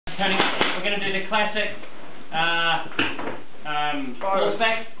we're going to do the classic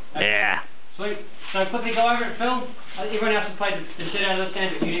horseback. Okay. Yeah. Sweet. So quickly go over it, Phil. Everyone else has played the shit out of this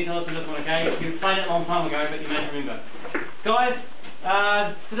game, but you need to listen to this one, okay? You played it a long time ago, but you may not remember. Guys,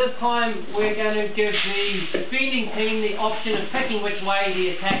 for this time we're going to give the defending team the option of picking which way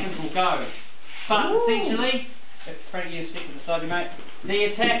the attackers will go. But essentially, if Frank, you stick to the side, mate,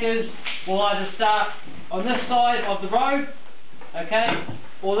 the attackers will either start on this side of the road, okay,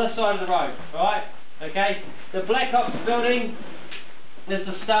 or this side of the road, right? Okay. The Black Ops building is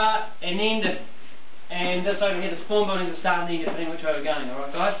the start and end, and this over here, the spawn building is the start and end, depending which way we're going. All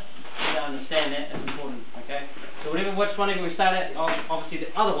right, guys. You don't understand that, it's important, okay? So which one we start at, obviously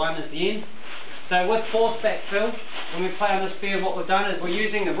the other one is the end. So with forceback, Phil, when we play on this field, what we've done is we're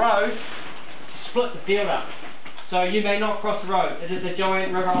using the road to split the field up. So you may not cross the road. It is a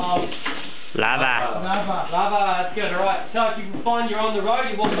giant river of lava. That's good, alright. So if you find you're on the road,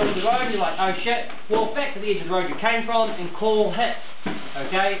 you walk onto the road, you're like, oh shit, walk back to the edge of the road you came from and call hit,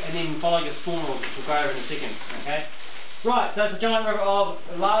 okay? And then follow your spawn rules, which we'll go over in a second, okay? Right, so it's a giant river of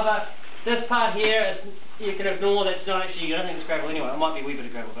lava. This part here, you can ignore that. It's not actually, I don't think it's gravel anyway. It might be a wee bit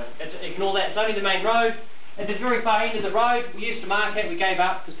of gravel, but ignore that. It's only the main road. At the very far end of the road, we used to mark it. We gave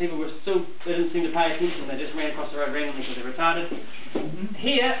up because people they didn't seem to pay attention. They just ran across the road randomly because they're retarded.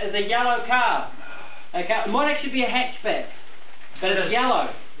 Here is a yellow car. Okay, it might actually be a hatchback, but it's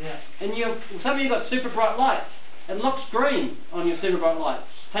yellow. Yeah. And some of you got super bright lights. It looks green on your super bright lights.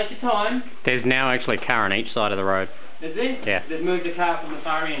 Take your time. There's now actually a car on each side of the road. Is there? Yeah. They've moved the car from the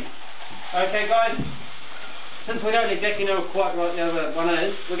far end. Okay, guys. Since we don't exactly know quite what the other one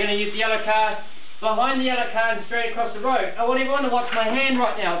is, we're going to use the yellow car behind the yellow car and straight across the road. I want everyone to watch my hand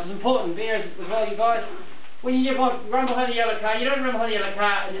right now. This is important. Bear as well, you guys. When you run behind the yellow car, you don't run behind the yellow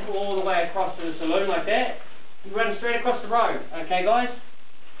car and then all the way across to the saloon like that. You run straight across the road. Okay, guys?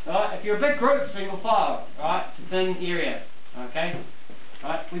 Alright, if you're a big group, single file. Alright, it's a thin area. Okay?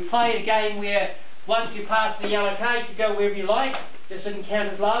 Alright, we play a game where once you pass the yellow car, you can go wherever you like. This didn't count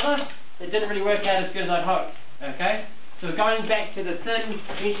as lava. It didn't really work out as good as I'd hoped. Okay? So we're going back to the thin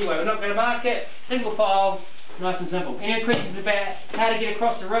entryway. We're not going to mark it. Single file, nice and simple. Any questions about how to get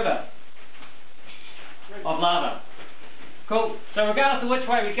across the river of lava? Cool. So regardless of which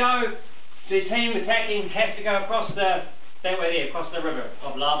way we go, the team attacking has to go across that way there, across the river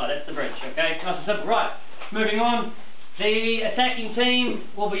of lava. That's the bridge. Okay? Nice and simple. Right. Moving on. The attacking team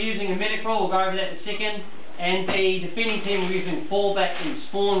will be using a medic roll. We'll go over that in a second. And the defending team will be using fallback and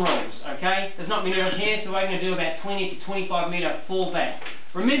spawn rolls. Okay? There's not many of us here, so we're going to do about 20 to 25 metre fallback.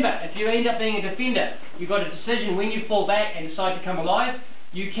 Remember, if you end up being a defender, you've got a decision when you fall back and decide to come alive.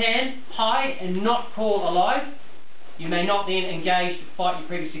 You can hide and not call alive. You may not then engage the fight you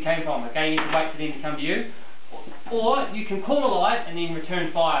previously came from. Okay? You need to wait for them to come to you. Or you can call alive and then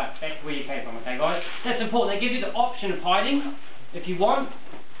return fire back to where you came from, okay guys? That's important. They give you the option of hiding if you want,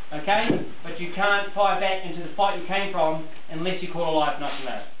 okay? But you can't fire back into the fight you came from unless you call alive nice and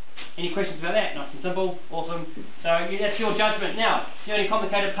loud. Any questions about that? Nice and simple. Awesome. So that's your judgment. Now, the only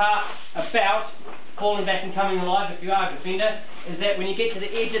complicated part about calling back and coming alive if you are a defender is that when you get to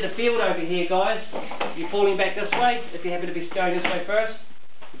the edge of the field over here, guys, you're falling back this way. If you happen to be going this way first,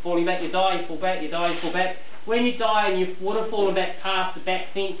 you're falling back, you die, you fall back, you die, you fall back. When you die and you would have fallen back past the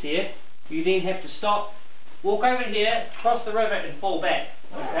back fence here, you then have to stop, walk over here, cross the river and fall back.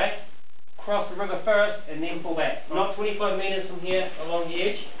 Okay? Cross the river first and then fall back. Not 25 metres from here along the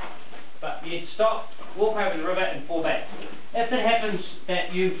edge, but you need to stop, walk over the river and fall back. If it happens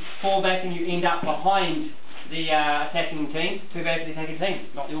that you fall back and you end up behind the attacking team, too bad for the attacking team.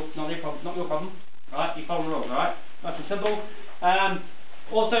 Not your problem. Right? You follow the rules, alright? Nice and simple.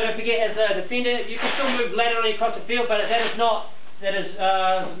 Also, don't forget, as a defender, you can still move laterally across the field, but that is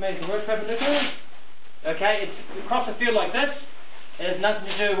maybe the word perpendicular. Okay, it's across the field like this. It has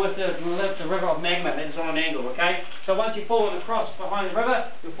nothing to do with the river of magma that is on an angle, okay? So once you fall across behind the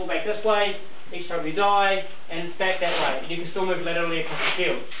river, you'll fall back this way, each time you die, and it's back that way. And you can still move laterally across the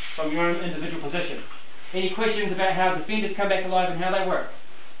field from your own individual position. Any questions about how defenders come back alive and how they work?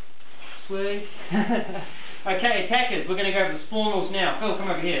 Sweet. Okay, attackers, we're going to go over the spawn rules now. Phil, come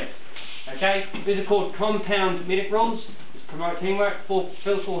over here. Okay, these are called compound medic rules. Just promote teamwork. Phil,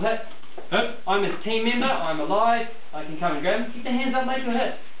 full hit. I'm a team member, I'm alive, I can come and grab him. Keep the hands up, make a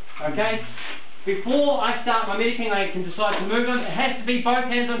hit. Okay? Before I start my medicing, I can decide to move them. It has to be both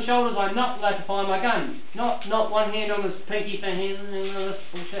hands on shoulders. I'm not allowed to fire my gun. Not one hand on this pinky thing, this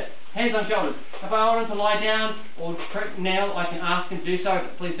bullshit. Hands on shoulders. If I want him to lie down or nail, I can ask him to do so,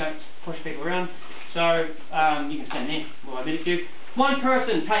 but please don't push people around. So, you can stand there while I medic you. One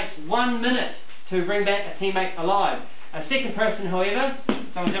person takes 1 minute to bring back a teammate alive. A second person, however,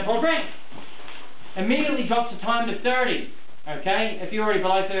 so Apr Frank, immediately drops the time to 30. Okay, if you're already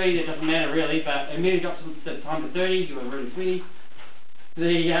below 30, that doesn't matter really, but immediately drops the time to 30. You are really sweetie. So a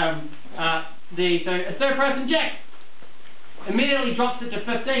third person, Jack, immediately drops it to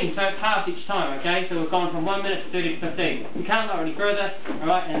 15, so it's halved each time. Okay, so we've gone from 1 minute to 30 to 15. You can't lower any further. All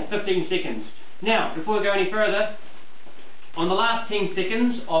right, and it's 15 seconds. Now, before we go any further, on the last 10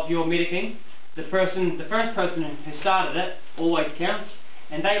 seconds of your medicing, the first person who started it always counts,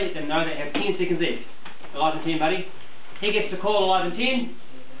 and they let them know they have 10 seconds left. Alive and 10, buddy. He gets to call alive and 10.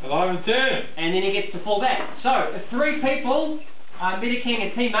 Alive and 10. And then he gets to fall back. So, if 3 people are medicing a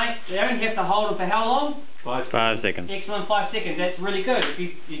teammate, they only have to hold them for how long? 5 seconds. Excellent, 5 seconds. That's really good.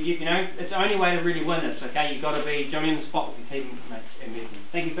 If you know, it's the only way to really win this. Okay, you've got to be jumping in the spot with your teammates and medicing.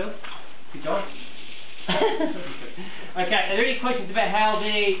 Thank you, Bill. Good job. Okay, are there any questions about how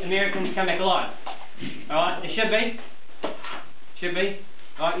the Americans come back alive? Alright, there should be.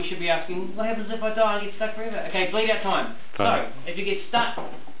 Alright, you should be asking, what happens if I die and get stuck forever? Okay, bleed out time. So, if you get stuck,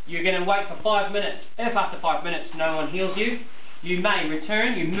 you're going to wait for 5 minutes. If after 5 minutes no one heals you, you may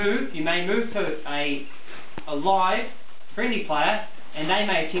return, you may move to a live, friendly player, and they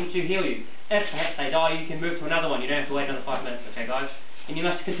may attempt to heal you. If perhaps they die, you can move to another one. You don't have to wait another 5 minutes, okay guys? And you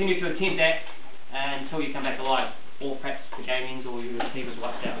must continue to attempt that until you come back alive, or perhaps the gamings or your team is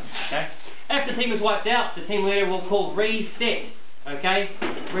wiped out. Okay? If the team is wiped out, the team leader will call reset. Okay?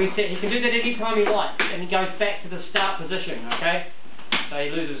 Reset. He can do that any time he likes, and he goes back to the start position. Okay? So he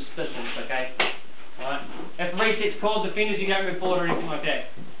loses distance. Okay? Alright. If reset's called, defenders, you don't move forward or anything like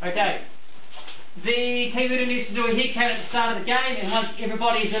that. Okay. The team leader needs to do a head count at the start of the game, and once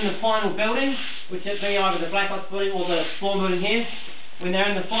everybody's in the final building, which would be either the Black Ops building or the spawn building here, when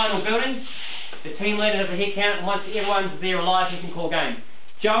they're in the final building, the team leader has a head count, and once everyone's there alive, he can call game.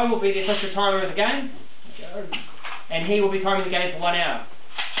 Joe will be the official timer of the game, and he will be timing the game for 1 hour.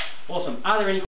 Awesome. Are there any